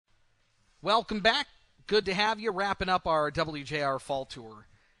Welcome back. Good to have you. Wrapping up our WJR Fall Tour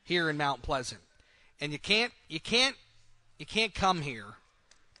here in Mount Pleasant, and you can't come here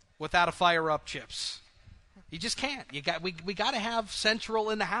without a fire up Chips. You just can't. We got to have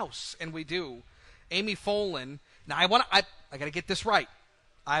Central in the house, and we do. Amy Folan. Now I got to get this right.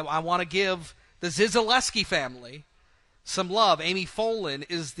 I want to give the Zyzelewski family some love. Amy Folan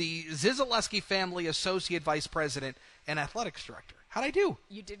is the Zyzelewski family Associate Vice President and Athletics Director. How'd I do?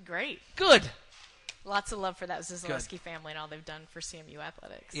 You did great. Good. Lots of love for that Zyzelewski family and all they've done for CMU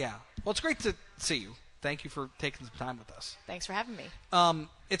athletics. Yeah. Well, it's great to see you. Thank you for taking some time with us. Thanks for having me.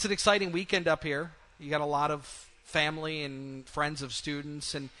 It's an exciting weekend up here. You got a lot of family and friends of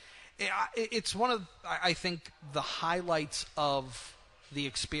students, and it's one of, I think, the highlights of the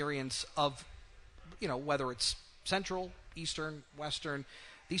experience of, whether it's Central, Eastern, Western.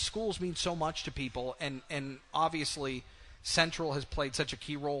 These schools mean so much to people, and obviously Central has played such a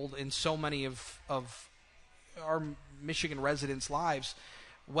key role in so many of our Michigan residents' lives,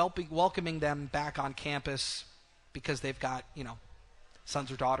 welcoming them back on campus because they've got,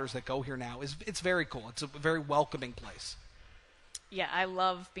 sons or daughters that go here now. It's very cool. It's a very welcoming place. Yeah, I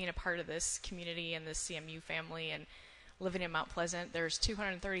love being a part of this community and this CMU family and living in Mount Pleasant. There's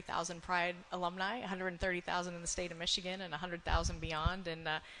 230,000 Pride alumni, 130,000 in the state of Michigan, and 100,000 beyond. And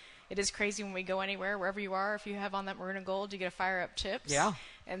it is crazy when we go anywhere, wherever you are. If you have on that maroon and gold, you get a fire up Chips. Yeah.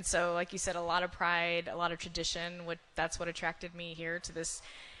 And so, like you said, a lot of pride, a lot of tradition. That's what attracted me here to this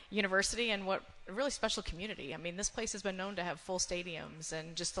university, and what a really special community. I mean, this place has been known to have full stadiums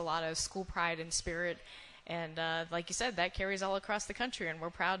and just a lot of school pride and spirit. And like you said, that carries all across the country, and we're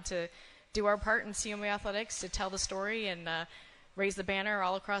proud to do our part in CMU athletics to tell the story and raise the banner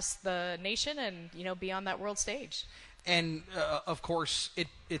all across the nation and, be on that world stage. And, of course,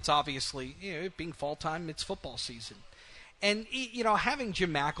 it's obviously, it being fall time, it's football season. And, having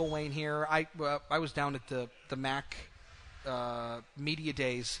Jim McElwain here, I was down at the MAC media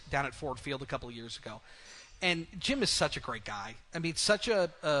days down at Ford Field a couple of years ago. And Jim is such a great guy. I mean,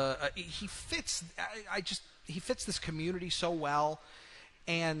 he fits this community so well.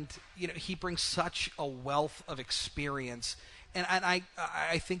 And, he brings such a wealth of experience. And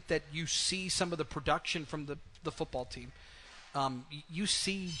I think that you see some of the production from the football team. You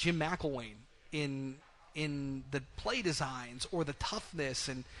see Jim McElwain in the play designs or the toughness.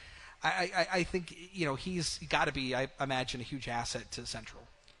 And I think, he's got to be, I imagine, a huge asset to Central.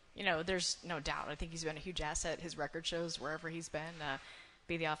 There's no doubt. I think he's been a huge asset. His record shows wherever he's been.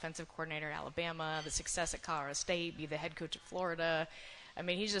 Be the offensive coordinator at Alabama, the success at Colorado State, be the head coach at Florida. I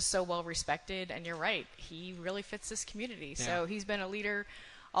mean, he's just so well respected, and you're right. He really fits this community. Yeah. So he's been a leader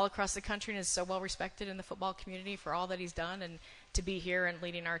all across the country and is so well respected in the football community for all that he's done. And to be here and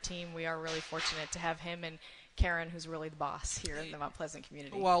leading our team, we are really fortunate to have him and Karen, who's really the boss here in the Mount Pleasant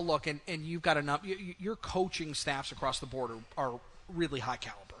community. Well, look, and you've got enough. Your coaching staffs across the board are really high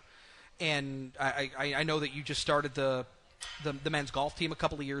caliber. And I know that you just started the men's golf team a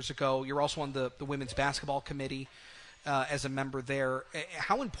couple of years ago. You're also on the women's basketball committee as a member there.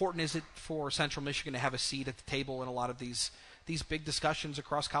 How important is it for Central Michigan to have a seat at the table in a lot of these big discussions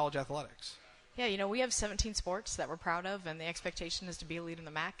across college athletics? Yeah, we have 17 sports that we're proud of, and the expectation is to be a leader in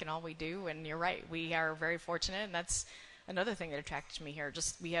the MAC in all we do. And you're right, we are very fortunate, and that's another thing that attracted me here.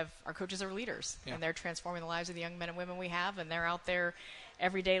 Just our coaches are leaders, and they're transforming the lives of the young men and women we have, and they're out there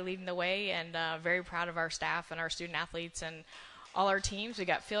every day leading the way, and very proud of our staff and our student athletes and all our teams. We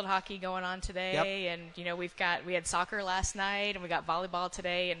got field hockey going on today, and we had soccer last night, and we got volleyball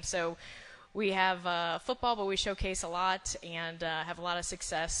today, and so we have football, but we showcase a lot and have a lot of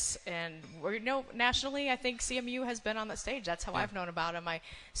success. And nationally, I think CMU has been on that stage. That's how I've known about them. I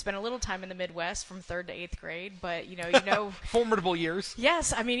spent a little time in the Midwest from 3rd to 8th grade, but formidable years.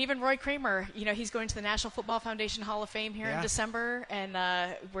 Yes, I mean, even Roy Kramer, he's going to the National Football Foundation Hall of Fame here in December, and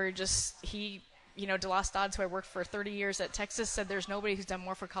DeLoss Dodds, who I worked for 30 years at Texas, said there's nobody who's done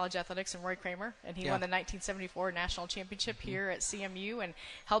more for college athletics than Roy Kramer, and he won the 1974 national championship here at CMU and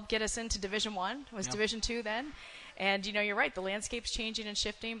helped get us into Division I. It was Division II then. And, you're right, the landscape's changing and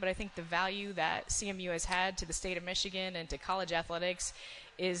shifting, but I think the value that CMU has had to the state of Michigan and to college athletics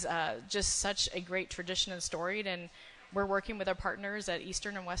is just such a great tradition and storied, and we're working with our partners at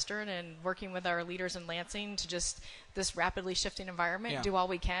Eastern and Western and working with our leaders in Lansing to just this rapidly shifting environment, do all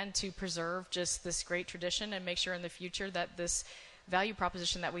we can to preserve just this great tradition and make sure in the future that this value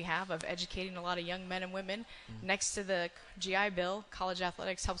proposition that we have of educating a lot of young men and women next to the GI Bill, college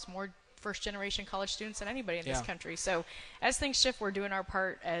athletics helps more first-generation college students than anybody in this country. So as things shift, we're doing our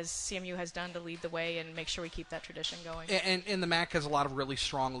part as CMU has done to lead the way and make sure we keep that tradition going. And the MAC has a lot of really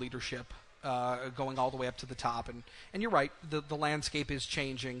strong leadership going all the way up to the top. And you're right, the landscape is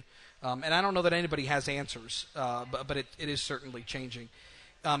changing. And I don't know that anybody has answers, but it is certainly changing.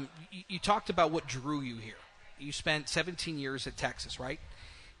 You talked about what drew you here. You spent 17 years at Texas, right?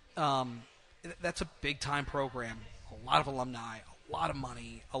 That's a big-time program, a lot of alumni, a lot of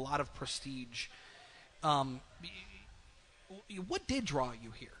money, a lot of prestige. What did draw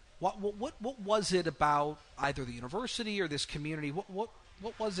you here? What was it about either the university or this community? What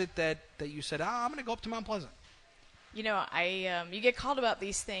was it that you said, I'm going to go up to Mount Pleasant? You know, you get called about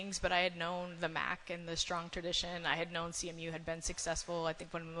these things, but I had known the MAC and the strong tradition. I had known CMU had been successful. I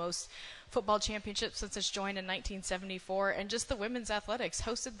think one of the most football championships since it's joined in 1974, and just the women's athletics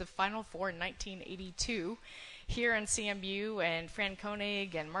hosted the Final Four in 1982 here in CMU, and Fran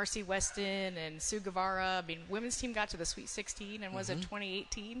Koenig and Marcy Weston and Sue Guevara. I mean, women's team got to the Sweet 16 and was in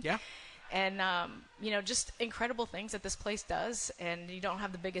 2018. Yeah. And, just incredible things that this place does. And you don't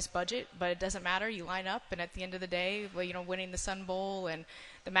have the biggest budget, but it doesn't matter. You line up, and at the end of the day, winning the Sun Bowl and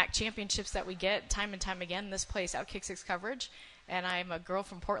the MAC championships that we get time and time again, this place outkicks its coverage. And I'm a girl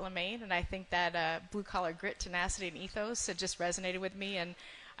from Portland, Maine, and I think that blue-collar grit, tenacity, and ethos, it just resonated with me. And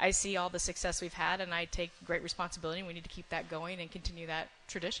I see all the success we've had, and I take great responsibility, and we need to keep that going and continue that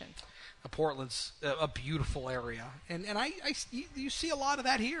tradition. Portland's a beautiful area, and you see a lot of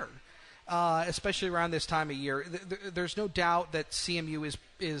that here. Especially around this time of year. There's no doubt that CMU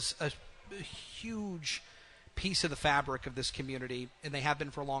is a huge piece of the fabric of this community, and they have been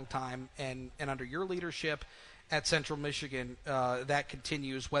for a long time. And under your leadership at Central Michigan, that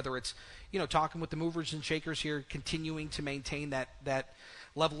continues, whether it's talking with the movers and shakers here, continuing to maintain that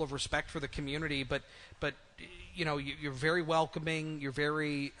level of respect for the community, but you're very welcoming. You're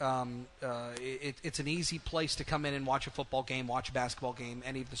very it's an easy place to come in and watch a football game, watch a basketball game,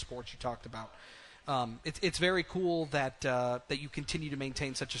 any of the sports you talked about. It's very cool that you continue to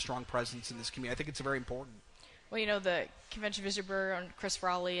maintain such a strong presence in this community. I think it's very important. Well, the Convention Visitor Bureau and Chris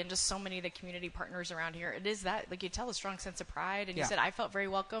Raleigh and just so many of the community partners around here, it is that, you tell a strong sense of pride. And you said, I felt very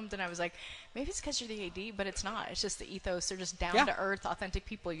welcomed. And I was like, maybe it's because you're the AD, but it's not. It's just the ethos. They're just down-to-earth, authentic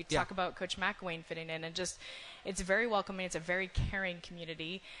people. You talk about Coach McElwain fitting in, and just it's very welcoming. It's a very caring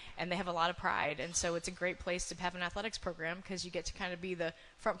community, and they have a lot of pride. And so it's a great place to have an athletics program because you get to kind of be the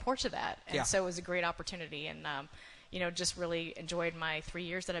front porch of that. And so it was a great opportunity. And, just really enjoyed my 3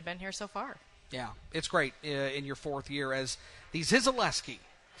 years that I've been here so far. Yeah, it's great in your fourth year as the Zyzelewski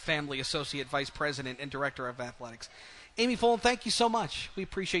Family Associate Vice President and Director of Athletics. Amy Folan, thank you so much. We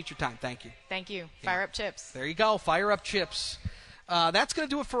appreciate your time. Thank you. Thank you. Fire up chips. There you go. Fire up chips. That's going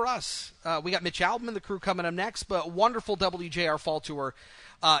to do it for us. We got Mitch Albom and the crew coming up next, but wonderful WJR Fall Tour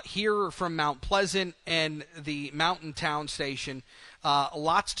here from Mount Pleasant and the Mountain Town Station.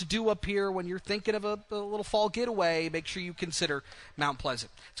 Lots to do up here. When you're thinking of a little fall getaway, make sure you consider Mount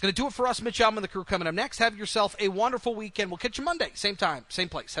Pleasant. It's going to do it for us. Mitch Albom and the crew coming up next. Have yourself a wonderful weekend. We'll catch you Monday, same time, same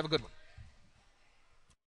place. Have a good one.